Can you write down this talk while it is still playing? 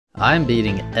I'm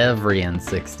beating every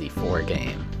N64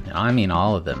 game, and I mean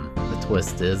all of them. The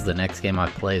twist is the next game I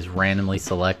play is randomly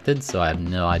selected, so I have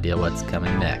no idea what's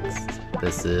coming next.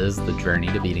 This is the journey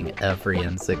to beating every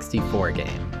N64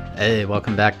 game. Hey,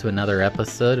 welcome back to another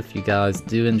episode. If you guys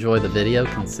do enjoy the video,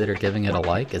 consider giving it a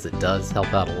like, as it does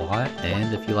help out a lot.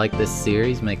 And if you like this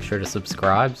series, make sure to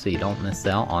subscribe so you don't miss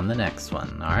out on the next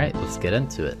one. Alright, let's get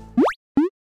into it.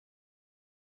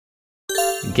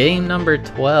 Game number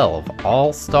 12,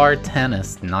 All-Star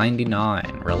Tennis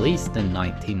 99, released in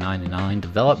 1999,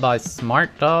 developed by Smart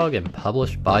Dog and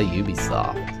published by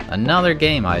Ubisoft. Another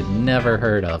game I'd never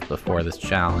heard of before this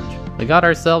challenge. We got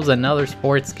ourselves another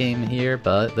sports game here,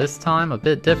 but this time a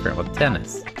bit different with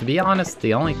tennis. To be honest,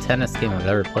 the only tennis game I've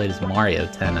ever played is Mario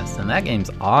Tennis, and that game's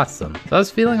awesome. So I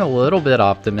was feeling a little bit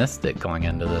optimistic going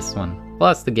into this one.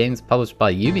 Plus, the game's published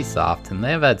by Ubisoft, and they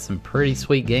have had some pretty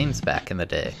sweet games back in the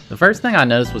day. The first thing I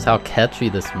noticed was how catchy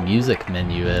this music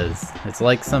menu is. It's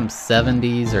like some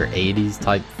 70s or 80s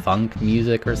type funk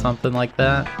music or something like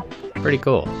that. Pretty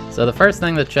cool. So the first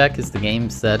thing to check is the game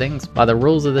settings. By the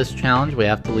rules of this challenge, we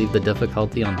have to leave the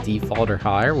difficulty on default or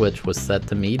higher, which was set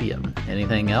to medium.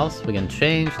 Anything else we can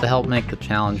change to help make the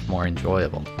challenge more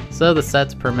enjoyable. So the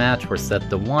sets per match were set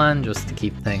to 1 just to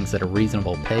keep things at a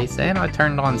reasonable pace, and I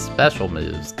turned on special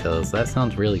moves because that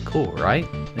sounds really cool, right?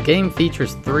 The game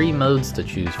features 3 modes to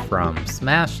choose from: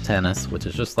 Smash Tennis, which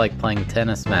is just like playing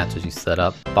tennis matches you set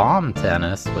up, Bomb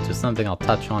Tennis, which is something I'll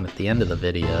touch on at the end of the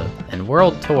video, and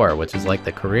World Tour, which is like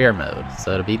the career mode.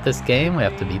 So to beat this game, we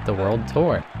have to beat the World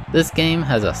Tour. This game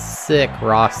has a sick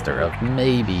roster of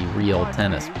maybe real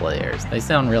tennis players. They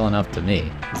sound real enough to me.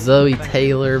 Zoe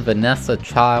Taylor, Vanessa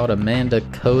Child, Amanda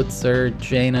Coetzer,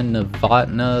 Jana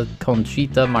Novotna,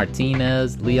 Conchita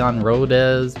Martinez, Leon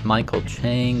Rodez, Michael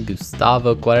Chang,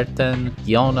 Gustavo Kuerten,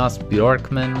 Jonas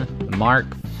Bjorkman, Mark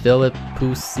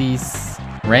Philippoussis,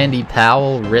 Randy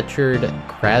Powell, Richard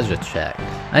Krajicek.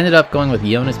 I ended up going with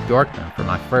Jonas Bjorkman for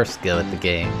my first go at the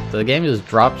game. So the game just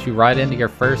drops you right into your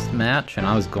first match, and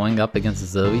I was going up against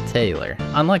Zoe Taylor.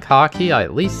 Unlike hockey, I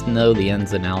at least know the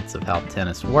ins and outs of how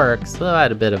tennis works, so I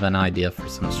had a bit of an idea for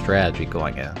some strategy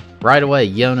going in. Right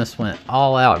away, Jonas went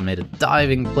all out and made a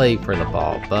diving play for the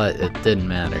ball, but it didn't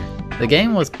matter. The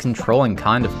game was controlling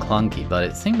kind of clunky, but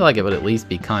it seemed like it would at least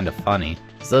be kind of funny.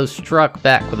 Zoe struck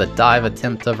back with a dive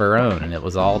attempt of her own, and it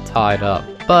was all tied up.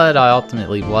 But I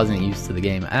ultimately wasn't used to the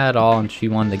game at all, and she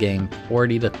won the game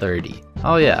 40-30.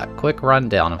 Oh yeah, quick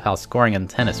rundown of how scoring in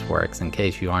tennis works in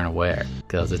case you aren't aware,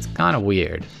 because it's kind of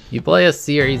weird. You play a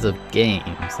series of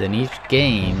games, and each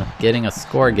game, getting a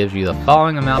score gives you the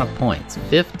following amount of points: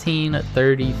 15,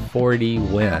 30, 40,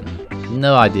 win.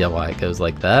 No idea why it goes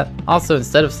like that. Also,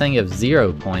 instead of saying you have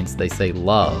 0 points, they say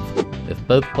love. If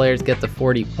both players get to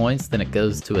 40 points, then it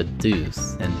goes to a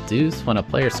deuce. And deuce, when a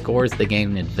player scores, they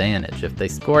gain an advantage. If they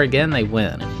score again, they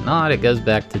win. If not, it goes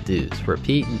back to deuce.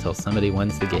 Repeat until somebody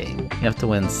wins the game. You have to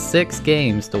win 6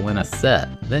 games to win a set.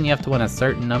 Then you have to win a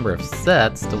certain number of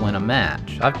sets to win a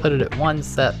match. I've put it at 1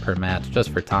 set per match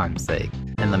just for time's sake.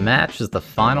 And the match is the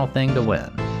final thing to win.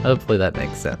 Hopefully that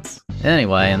makes sense.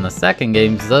 Anyway, in the second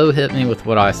game, Zoe hit me with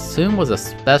what I assume was a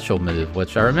special move,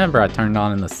 which I remember I turned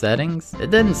on in the settings.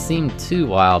 It didn't seem too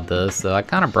wild though, so I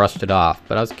kind of brushed it off,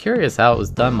 but I was curious how it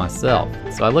was done myself.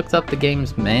 So I looked up the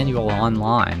game's manual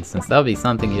online, since that would be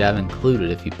something you'd have included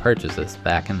if you purchased this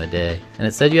back in the day. And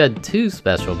it said you had 2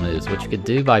 special moves, which you could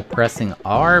do by pressing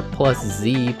R plus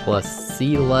Z plus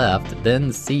C left,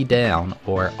 then C down,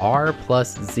 or R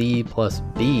plus Z plus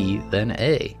B, then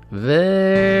A.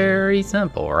 Very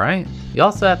simple, right? You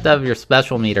also have to have your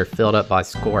special meter filled up by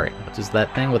scoring, which is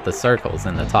that thing with the circles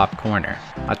in the top corner.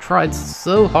 I tried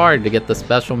so hard to get the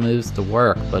special moves to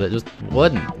work, but it just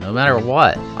wouldn't, no matter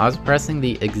what. I was pressing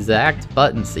the exact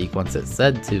button sequence it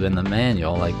said to in the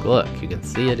manual, like look, you can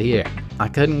see it here. I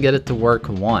couldn't get it to work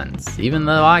once. Even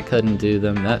though I couldn't do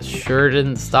them, that sure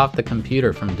didn't stop the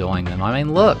computer from doing them. I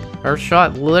mean look, her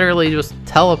shot literally just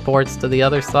teleports to the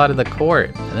other side of the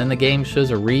court, and then the game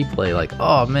shows a replay like,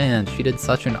 oh man, she did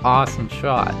such an awesome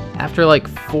shot. After like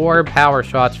 4 power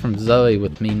shots from Zoe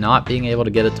with me not being able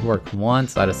to get it to work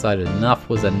once, I decided enough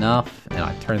was enough, and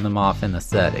I turned them off in the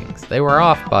settings. They were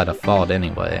off by default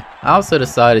anyway. I also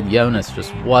decided Jonas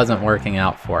just wasn't working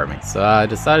out for me, so I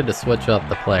decided to switch up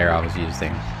the player I was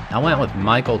using. I went with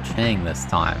Michael Chang this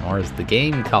time, or as the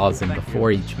game calls him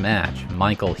before each match,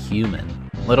 Michael Human.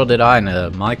 Little did I know,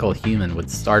 Michael Human would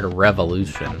start a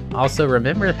revolution. Also,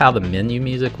 remember how the menu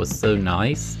music was so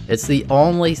nice? It's the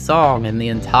only song in the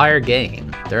entire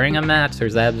game. During a match,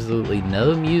 there's absolutely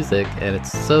no music, and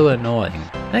it's so annoying.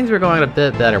 Things were going a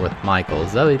bit better with Michael.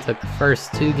 Zoe took the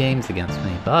first 2 games against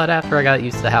me, but after I got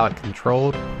used to how it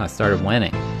controlled, I started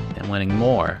winning. and winning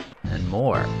more, and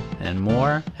more, and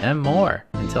more, and more,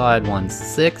 until I had won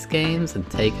 6 games and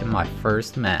taken my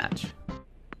first match.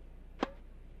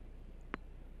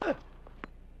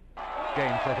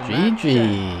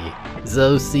 GG!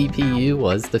 Zoe CPU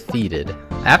was defeated.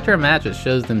 After a match it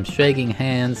shows them shaking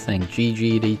hands, saying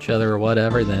GG to each other or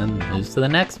whatever, then moves to the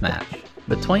next match.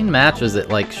 Between matches it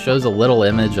like shows a little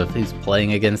image of who's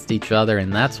playing against each other,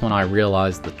 and that's when I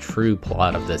realized the true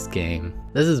plot of this game.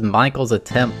 This is Michael's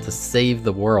attempt to save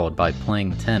the world by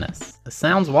playing tennis. It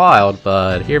sounds wild,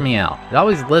 but hear me out. It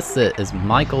always lists it as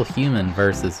Michael Human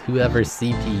versus whoever's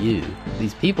CPU.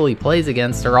 These people he plays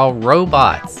against are all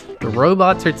robots. The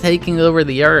robots are taking over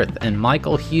the Earth, and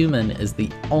Michael Human is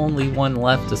the only one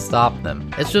left to stop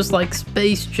them. It's just like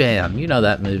Space Jam, you know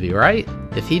that movie, right?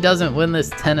 If he doesn't win this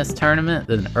tennis tournament,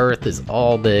 then Earth is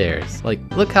all theirs. Like,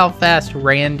 look how fast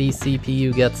Randy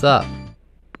CPU gets up.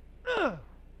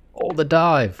 Oh, the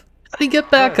dive. How'd he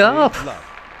get back up?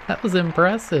 That was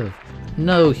impressive.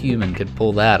 No human could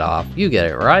pull that off. You get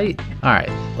it, right?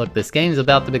 Alright, look, this game's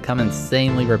about to become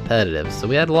insanely repetitive, so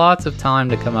we had lots of time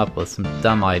to come up with some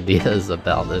dumb ideas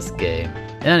about this game.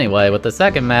 Anyway, with the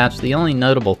second match, the only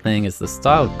notable thing is the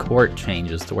style of court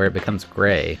changes to where it becomes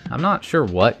gray. I'm not sure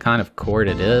what kind of court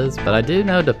it is, but I do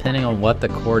know depending on what the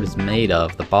court is made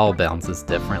of, the ball bounces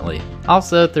differently.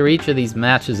 Also, through each of these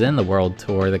matches in the World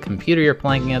Tour, the computer you're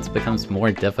playing against becomes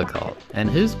more difficult. And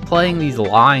who's playing these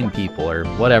line people, or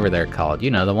whatever they're called?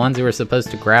 You know, the ones who are supposed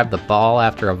to grab the ball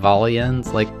after a volley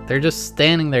ends? Like, they're just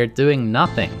standing there doing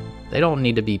nothing. They don't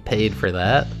need to be paid for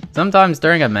that. Sometimes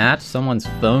during a match, someone's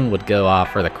phone would go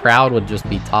off, or the crowd would just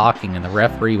be talking and the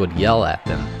referee would yell at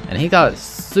them. And he got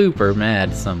super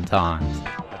mad sometimes.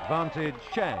 Advantage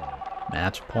Chang.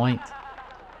 Match point.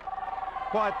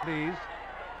 Quiet, please.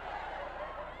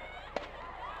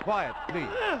 Quiet, please.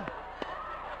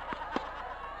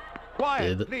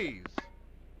 Quiet, please.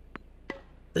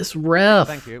 This ref.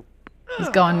 Thank you. He's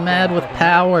gone mad with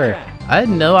power. I had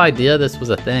no idea this was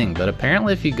a thing, but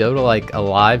apparently if you go to like a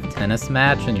live tennis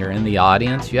match and you're in the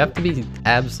audience, you have to be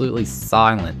absolutely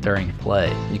silent during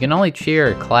play. You can only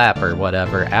cheer or clap or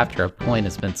whatever after a point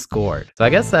has been scored. So I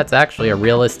guess that's actually a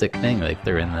realistic thing they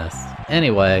threw in this.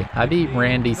 Anyway, I beat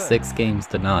Randy 6 games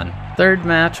to none. Third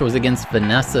match was against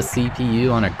Vanessa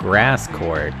CPU on a grass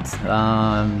court.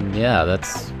 Yeah,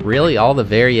 that's really all the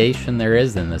variation there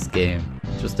is in this game.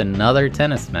 Just another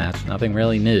tennis match, nothing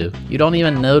really new. You don't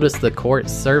even notice the court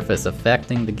surface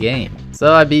affecting the game.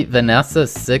 So I beat Vanessa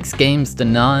 6 games to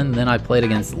none, then I played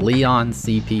against Leon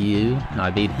CPU, and I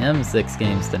beat him 6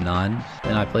 games to none.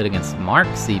 Then I played against Mark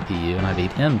CPU, and I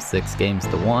beat him 6 games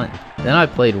to 1. Then I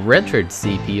played Richard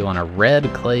CPU on a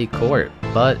red clay court,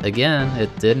 but again,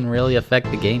 it didn't really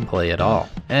affect the gameplay at all.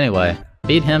 Anyway,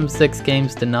 beat him 6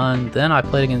 games to none, then I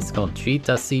played against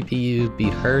Conchita CPU,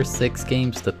 beat her 6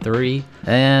 games to 3,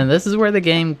 and this is where the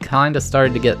game kinda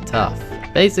started to get tough.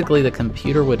 Basically, the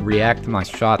computer would react to my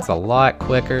shots a lot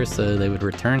quicker, so they would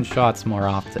return shots more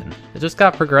often. It just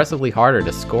got progressively harder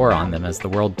to score on them as the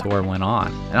World Tour went on,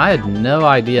 and I had no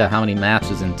idea how many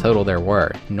matches in total there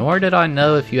were, nor did I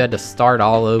know if you had to start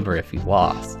all over if you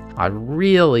lost. I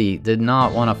really did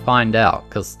not want to find out,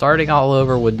 because starting all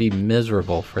over would be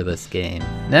miserable for this game.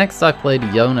 Next I played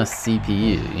Jonas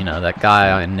CPU, you know, that guy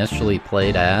I initially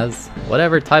played as.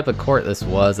 Whatever type of court this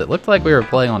was, it looked like we were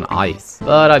playing on ice.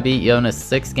 But I beat Jonas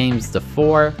 6 games to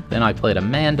 4, then I played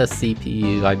Amanda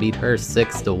CPU, I beat her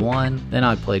 6 to 1, then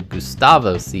I played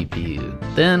Gustavo CPU.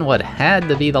 Then what had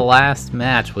to be the last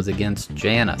match was against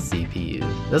Jana CPU.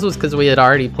 This was because we had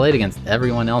already played against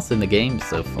everyone else in the game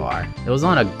so far. It was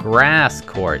on a grass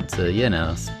court to, you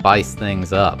know, spice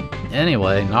things up.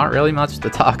 Anyway, not really much to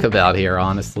talk about here,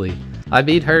 honestly. I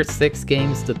beat her 6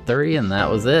 games to 3 and that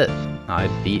was it.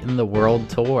 I'd beaten the World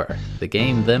Tour. The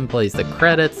game then plays the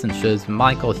credits and shows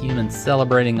Michael Human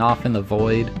celebrating off in the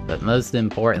void, but most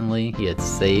importantly, he had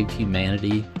saved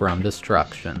humanity from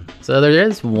destruction. So there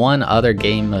is one other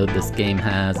game mode this game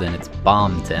has, and it's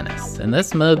bomb tennis. In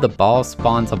this mode, the ball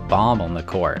spawns a bomb on the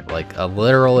court, like a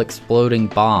literal exploding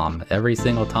bomb every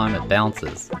single time it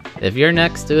bounces. If you're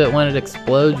next to it when it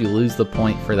explodes, you lose the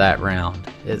point for that round.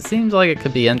 It seems like it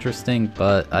could be interesting,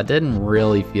 but I didn't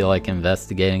really feel like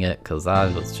investigating it because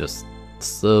I was just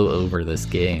so over this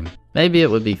game. Maybe it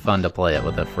would be fun to play it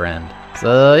with a friend.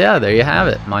 So yeah, there you have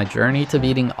it, my journey to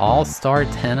beating All-Star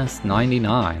Tennis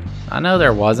 99. I know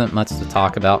there wasn't much to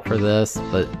talk about for this,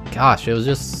 but gosh, it was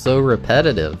just so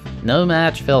repetitive. No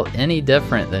match felt any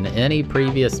different than any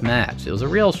previous match. It was a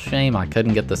real shame I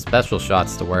couldn't get the special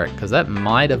shots to work, because that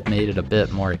might have made it a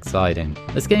bit more exciting.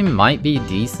 This game might be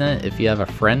decent if you have a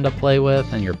friend to play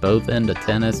with and you're both into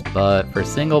tennis, but for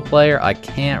single player, I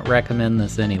can't recommend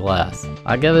this any less.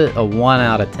 I give it a 1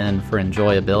 out of 10 for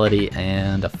enjoyability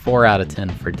and a 4 out of 10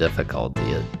 for difficulty.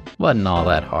 It wasn't all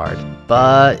that hard.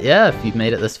 But yeah, if you've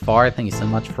made it this far, thank you so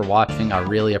much for watching. I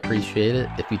really appreciate it.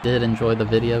 If you did enjoy the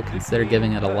video, consider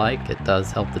giving it a like. It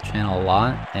does help the channel a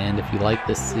lot. And if you like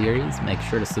this series, make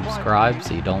sure to subscribe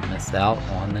so you don't miss out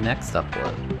on the next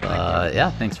upload. But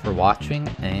yeah, thanks for watching,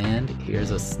 and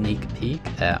here's a sneak peek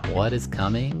at what is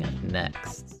coming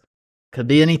next. Could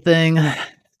be anything.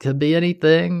 Could be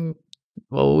anything.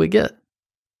 What will we get?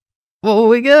 What will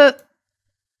we get?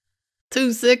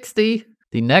 260.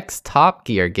 The next Top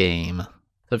Gear game.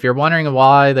 So if you're wondering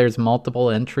why there's multiple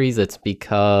entries, it's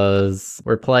because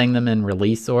we're playing them in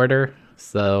release order.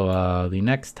 So the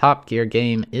next Top Gear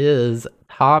game is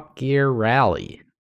Top Gear Rally.